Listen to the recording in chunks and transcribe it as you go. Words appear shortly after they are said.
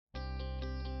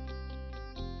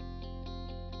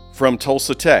From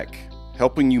Tulsa Tech,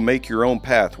 helping you make your own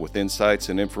path with insights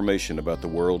and information about the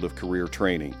world of career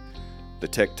training. The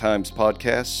Tech Times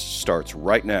Podcast starts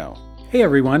right now. Hey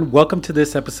everyone, welcome to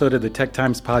this episode of the Tech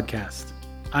Times Podcast.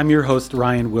 I'm your host,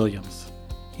 Ryan Williams.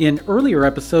 In earlier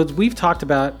episodes, we've talked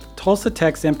about Tulsa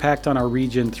Tech's impact on our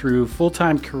region through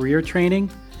full-time career training,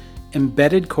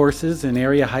 embedded courses in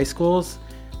area high schools,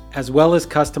 as well as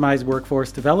customized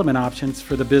workforce development options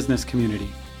for the business community.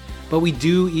 But we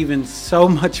do even so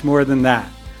much more than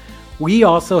that. We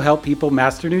also help people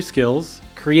master new skills,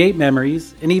 create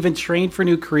memories, and even train for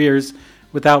new careers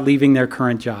without leaving their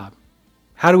current job.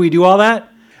 How do we do all that?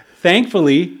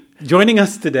 Thankfully, joining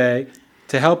us today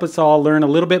to help us all learn a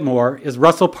little bit more is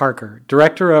Russell Parker,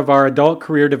 Director of our Adult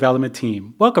Career Development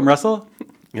Team. Welcome, Russell.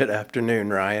 Good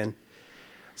afternoon, Ryan.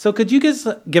 So could you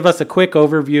give us a quick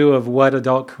overview of what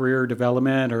Adult Career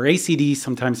Development, or ACD,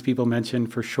 sometimes people mention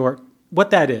for short, what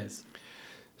that is?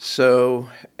 So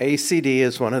ACD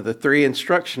is one of the three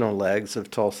instructional legs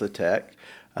of Tulsa Tech,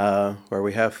 where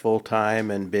we have full-time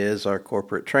and biz, our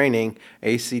corporate training.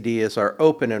 ACD is our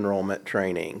open enrollment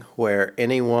training, where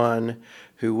anyone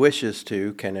who wishes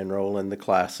to can enroll in the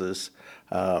classes.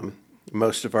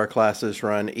 Most of our classes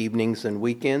run evenings and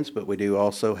weekends, but we do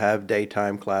also have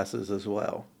daytime classes as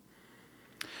well.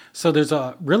 So there's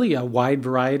really a wide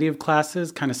variety of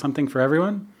classes, kind of something for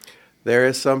everyone? There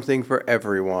is something for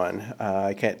everyone.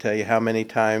 I can't tell you how many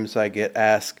times I get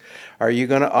asked, are you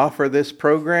going to offer this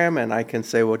program? And I can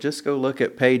say, well, just go look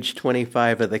at page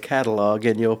 25 of the catalog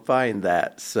and you'll find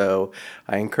that. So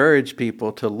I encourage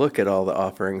people to look at all the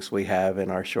offerings we have in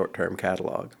our short-term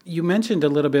catalog. You mentioned a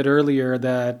little bit earlier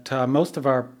that most of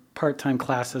our part-time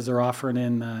classes are offered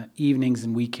in evenings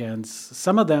and weekends,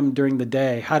 some of them during the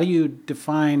day. How do you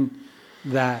define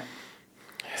that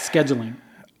scheduling?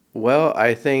 Well,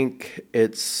 I think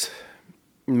it's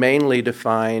mainly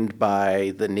defined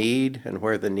by the need and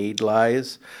where the need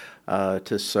lies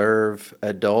to serve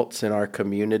adults in our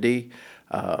community.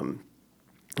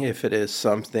 If it is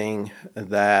something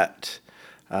that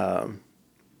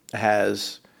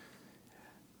has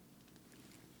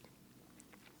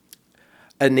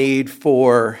a need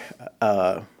for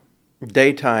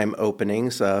daytime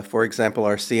openings, for example,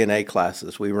 our CNA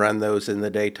classes, we run those in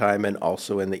the daytime and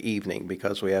also in the evening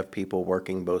because we have people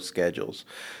working both schedules.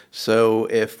 So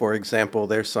if, for example,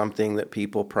 there's something that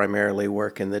people primarily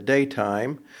work in the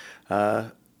daytime,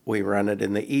 we run it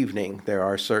in the evening. There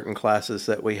are certain classes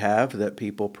that we have that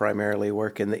people primarily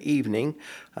work in the evening,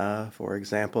 for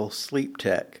example, sleep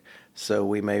tech. So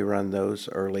we may run those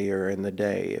earlier in the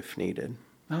day if needed.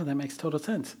 Oh, that makes total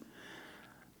sense.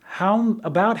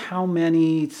 How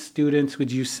many students would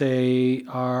you say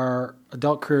our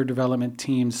Adult Career Development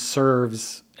Team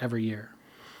serves every year?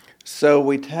 So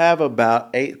we have about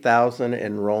 8,000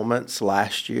 enrollments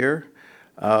last year,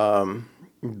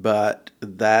 but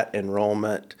that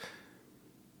enrollment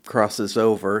crosses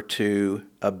over to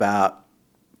about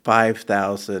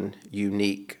 5,000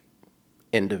 unique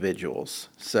individuals.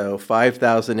 So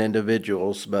 5,000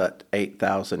 individuals, but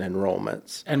 8,000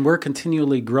 enrollments. And we're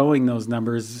continually growing those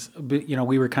numbers. You know,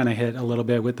 we were kind of hit a little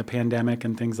bit with the pandemic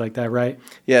and things like that, right?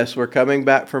 Yes, we're coming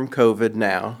back from COVID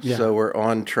now. Yeah. So we're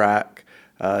on track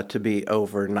to be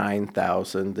over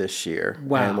 9,000 this year.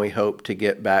 Wow. And we hope to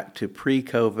get back to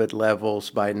pre-COVID levels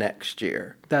by next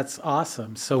year. That's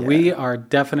awesome. So we are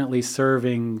definitely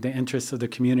serving the interests of the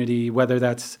community, whether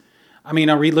that's, are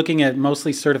we looking at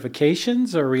mostly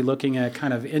certifications, or are we looking at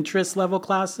kind of interest level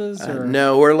classes?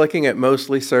 No, we're looking at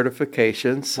mostly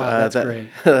certifications. Wow, that's great.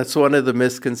 That's one of the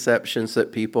misconceptions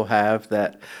that people have,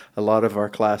 that a lot of our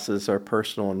classes are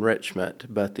personal enrichment,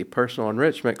 but the personal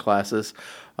enrichment classes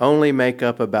only make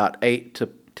up about 8 to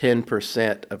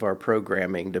 10% of our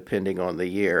programming, depending on the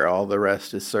year. All the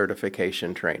rest is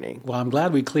certification training. Well, I'm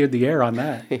glad we cleared the air on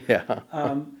that. Yeah.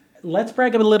 Let's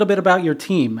brag a little bit about your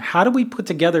team. How do we put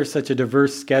together such a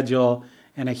diverse schedule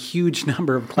and a huge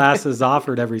number of classes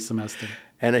offered every semester?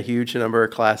 And a huge number of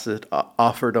classes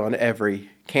offered on every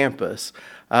campus.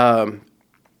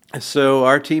 So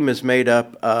our team is made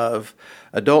up of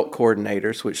adult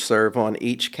coordinators, which serve on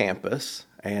each campus.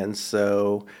 And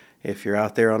so if you're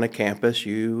out there on a campus,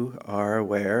 you are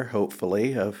aware,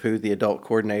 hopefully, of who the adult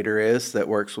coordinator is that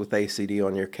works with ACD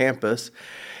on your campus.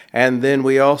 And then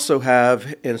we also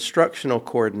have instructional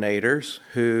coordinators,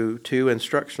 two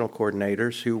instructional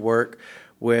coordinators who work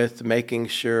with making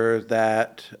sure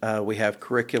that we have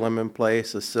curriculum in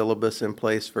place, a syllabus in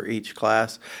place for each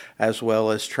class, as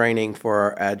well as training for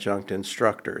our adjunct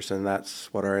instructors. And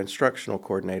that's what our instructional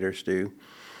coordinators do.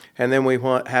 And then we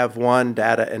have one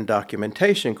data and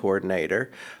documentation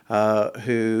coordinator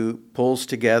who pulls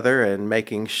together and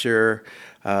making sure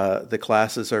the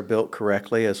classes are built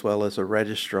correctly, as well as a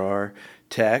registrar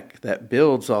tech that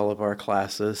builds all of our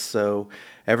classes. So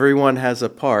everyone has a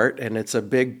part, and it's a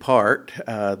big part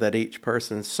that each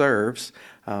person serves.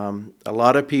 A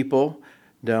lot of people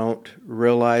don't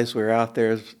realize we're out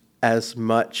there as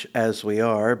much as we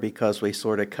are because we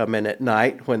sort of come in at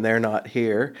night when they're not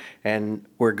here, and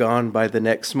we're gone by the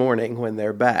next morning when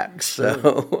they're back.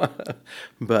 So,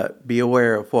 but be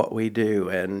aware of what we do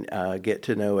and get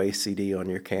to know ACD on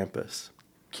your campus.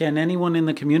 Can anyone in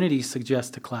the community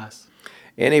suggest a class?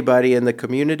 Anybody in the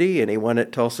community, anyone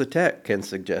at Tulsa Tech can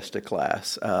suggest a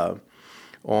class.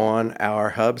 On our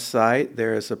hub site,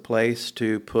 there is a place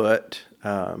to put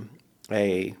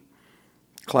a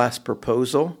class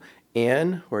proposal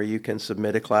in where you can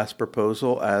submit a class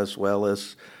proposal, as well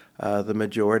as the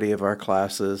majority of our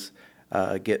classes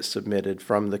get submitted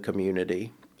from the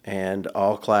community. And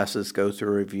all classes go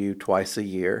through review twice a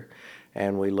year,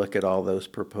 and we look at all those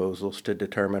proposals to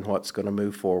determine what's going to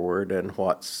move forward and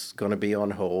what's going to be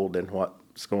on hold and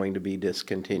what's going to be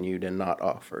discontinued and not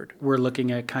offered. We're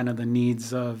looking at kind of the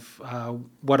needs of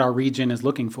what our region is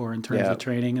looking for in terms of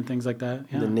training and things like that.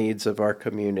 The needs of our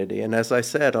community. And as I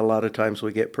said, a lot of times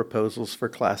we get proposals for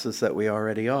classes that we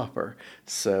already offer.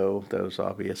 So those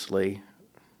obviously...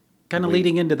 Kind of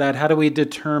leading into that, how do we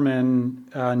determine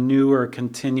new or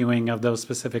continuing of those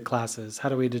specific classes? How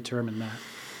do we determine that?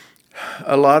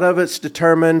 A lot of it's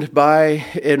determined by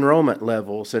enrollment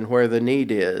levels and where the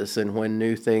need is and when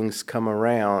new things come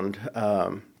around.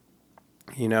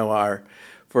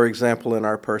 For example, in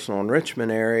our personal enrichment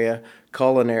area,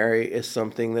 culinary is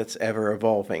something that's ever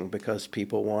evolving because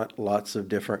people want lots of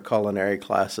different culinary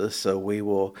classes. So we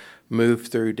will move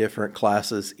through different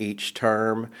classes each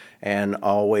term and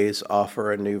always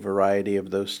offer a new variety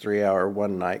of those 3-hour,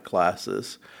 one-night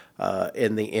classes.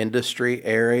 In the industry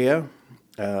area,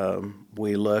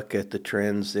 we look at the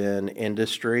trends in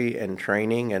industry and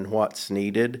training and what's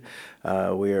needed.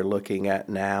 We are looking at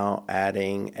now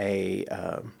adding a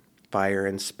fire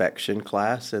inspection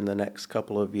class in the next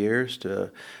couple of years to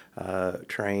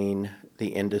train the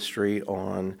industry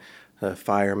on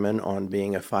firemen on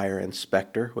being a fire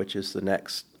inspector, which is the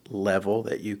next level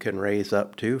that you can raise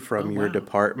up to from your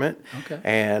department. Okay.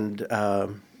 And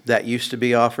that used to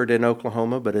be offered in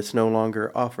Oklahoma, but it's no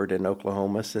longer offered in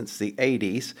Oklahoma since the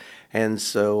 80s. And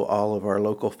so all of our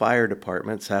local fire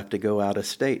departments have to go out of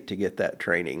state to get that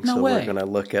training. No so way. We're going to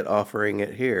look at offering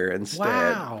it here instead.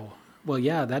 Wow. Well,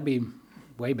 yeah, that'd be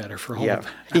way better for all the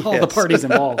Yes. parties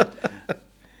involved.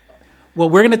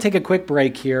 Well, we're going to take a quick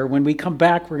break here. When we come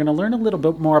back, we're going to learn a little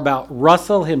bit more about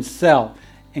Russell himself,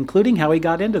 including how he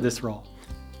got into this role.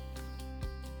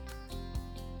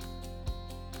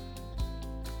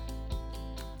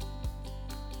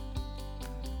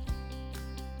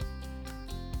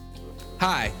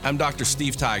 Hi, I'm Dr.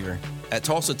 Steve Tiger. At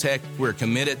Tulsa Tech, we're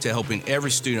committed to helping every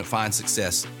student find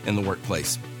success in the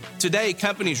workplace. Today,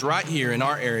 companies right here in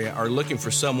our area are looking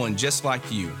for someone just like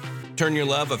you. Turn your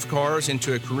love of cars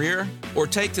into a career, or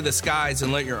take to the skies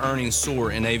and let your earnings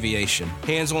soar in aviation.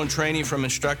 Hands-on training from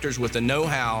instructors with the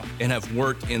know-how and have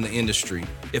worked in the industry.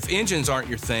 If engines aren't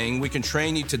your thing, we can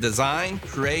train you to design,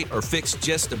 create, or fix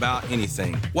just about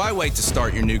anything. Why wait to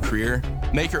start your new career?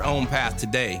 Make your own path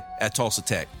today at Tulsa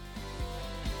Tech.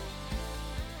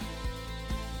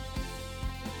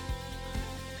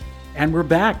 And we're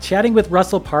back chatting with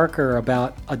Russell Parker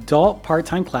about adult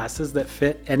part-time classes that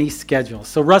fit any schedule.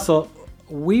 So Russell,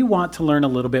 we want to learn a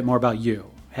little bit more about you.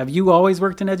 Have you always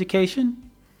worked in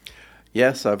education?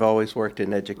 Yes, I've always worked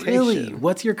in education. Really?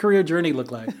 What's your career journey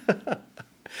look like?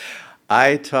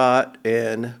 I taught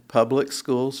in public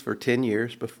schools for 10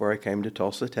 years before I came to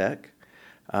Tulsa Tech.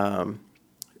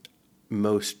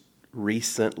 Most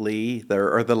recently,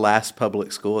 the last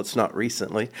public school, it's not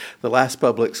recently, the last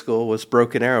public school was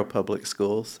Broken Arrow Public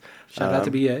Schools. Shout out to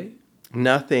BA.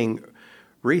 Nothing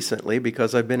recently,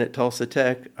 because I've been at Tulsa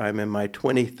Tech. I'm in my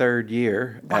 23rd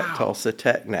year at Tulsa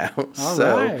Tech now. All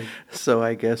right. So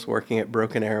I guess working at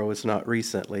Broken Arrow was not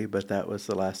recently, but that was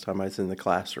the last time I was in the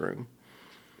classroom.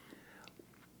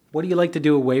 What do you like to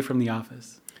do away from the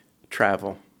office?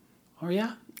 Travel. Oh,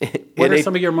 yeah? What are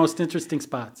some of your most interesting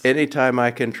spots? Anytime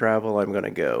I can travel, I'm going to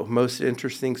go. Most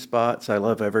interesting spots, I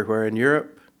love everywhere in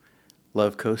Europe.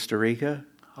 Love Costa Rica.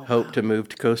 Hope to move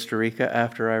to Costa Rica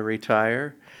after I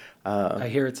retire. I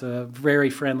hear it's very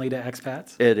friendly to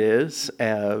expats. It is.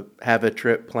 Have a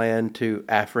trip planned to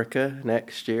Africa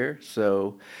next year.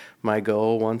 So my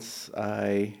goal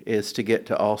is to get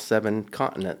to all 7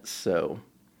 continents. So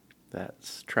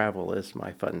travel is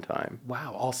my fun time.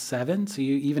 Wow, all 7? So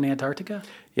you even Antarctica?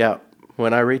 Yeah,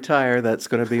 When I retire, that's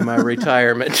going to be my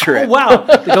retirement trip. Oh, wow.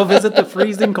 To go visit the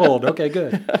freezing cold. Okay,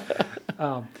 good.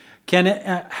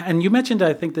 And you mentioned,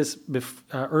 I think this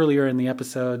earlier in the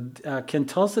episode, can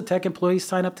Tulsa Tech employees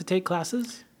sign up to take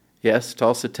classes? Yes,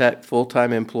 Tulsa Tech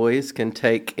full-time employees can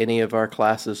take any of our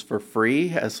classes for free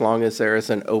as long as there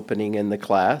is an opening in the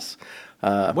class.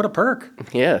 What a perk.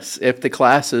 Yes, if the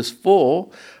class is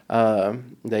full,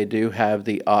 they do have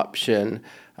the option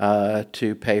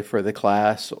to pay for the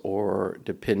class, or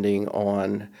depending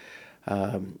on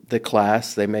the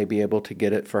class, they may be able to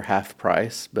get it for half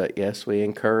price. But yes, we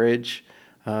encourage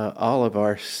all of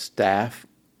our staff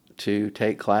to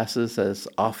take classes as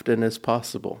often as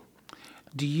possible.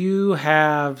 Do you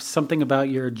have something about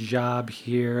your job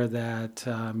here that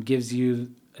gives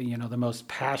you, the most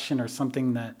passion, or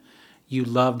something that you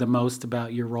love the most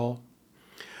about your role?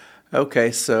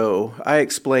 Okay, so I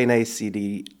explain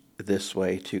ACD this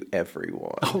way to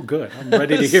everyone. Oh, good. I'm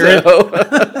ready to hear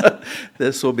it.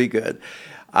 This will be good.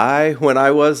 When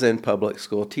I was in public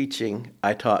school teaching,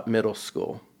 I taught middle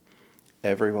school.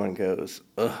 Everyone goes,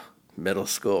 ugh, middle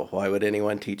school. Why would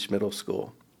anyone teach middle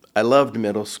school? I loved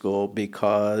middle school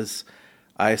because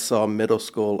I saw middle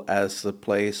school as the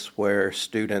place where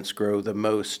students grow the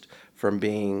most from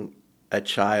being a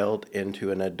child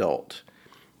into an adult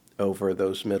over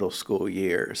those middle school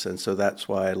years. And so that's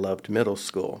why I loved middle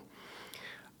school.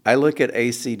 I look at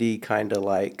ACD kind of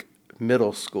like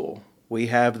middle school. We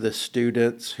have the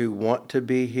students who want to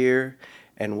be here,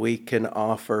 and we can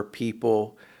offer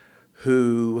people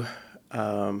who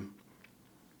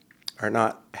are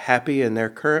not happy in their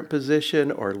current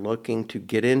position or looking to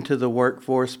get into the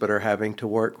workforce but are having to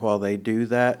work while they do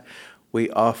that. We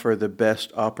offer the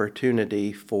best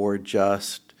opportunity for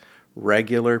just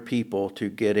regular people to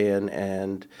get in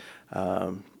and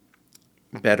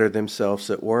better themselves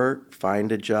at work,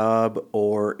 find a job,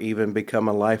 or even become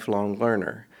a lifelong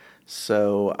learner.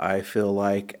 So I feel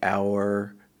like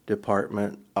our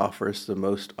department offers the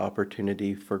most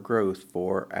opportunity for growth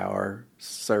for our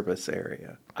service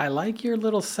area. I like your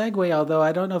little segue, although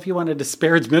I don't know if you want to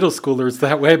disparage middle schoolers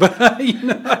that way, but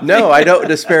No, I don't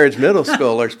disparage middle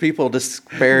schoolers. People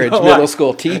disparage middle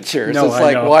school teachers. It's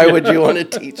like, why would you want to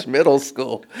teach middle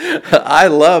school? I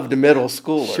loved middle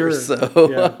schoolers. Sure. So.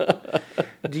 Yeah.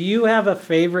 Do you have a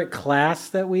favorite class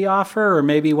that we offer, or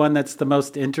maybe one that's the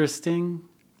most interesting?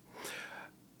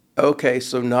 Okay,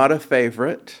 so not a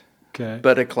favorite. Okay.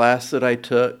 But a class that I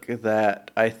took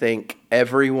that I think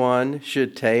everyone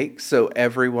should take. So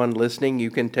everyone listening,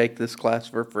 you can take this class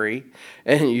for free,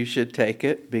 and you should take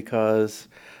it because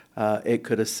it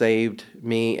could have saved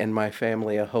me and my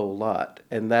family a whole lot.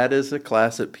 And that is a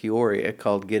class at Peoria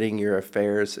called Getting Your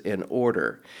Affairs in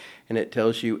Order. And it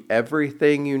tells you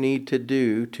everything you need to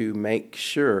do to make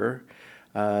sure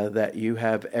that you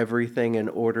have everything in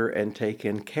order and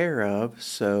taken care of.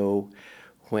 So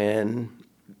when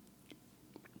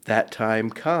that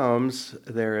time comes,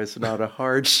 there is not a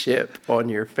hardship on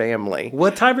your family.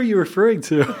 What time are you referring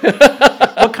to?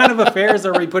 What kind of affairs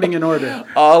are we putting in order?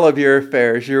 All of your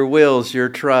affairs, your wills, your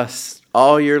trusts,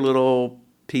 all your little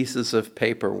pieces of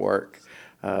paperwork.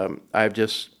 All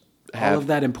of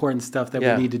that important stuff that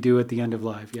we need to do at the end of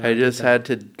life. Yeah, I just had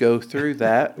to go through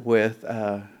that with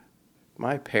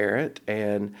my parent,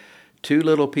 and 2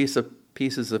 little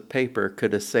pieces of paper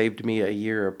could have saved me a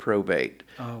year of probate.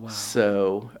 Oh, wow.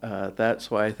 So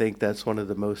that's why I think that's one of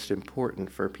the most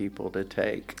important for people to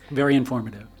take. Very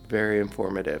informative. Very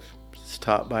informative. It's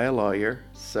taught by a lawyer,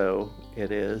 so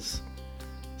it is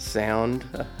sound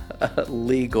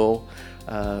legal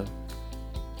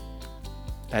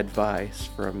advice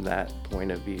from that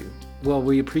point of view. Well,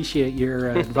 we appreciate your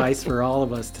advice for all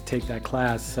of us to take that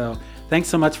class. So thanks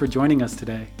so much for joining us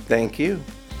today. Thank you.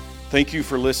 Thank you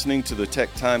for listening to the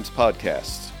Tech Times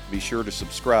podcast. Be sure to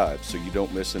subscribe so you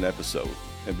don't miss an episode,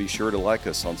 and be sure to like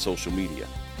us on social media.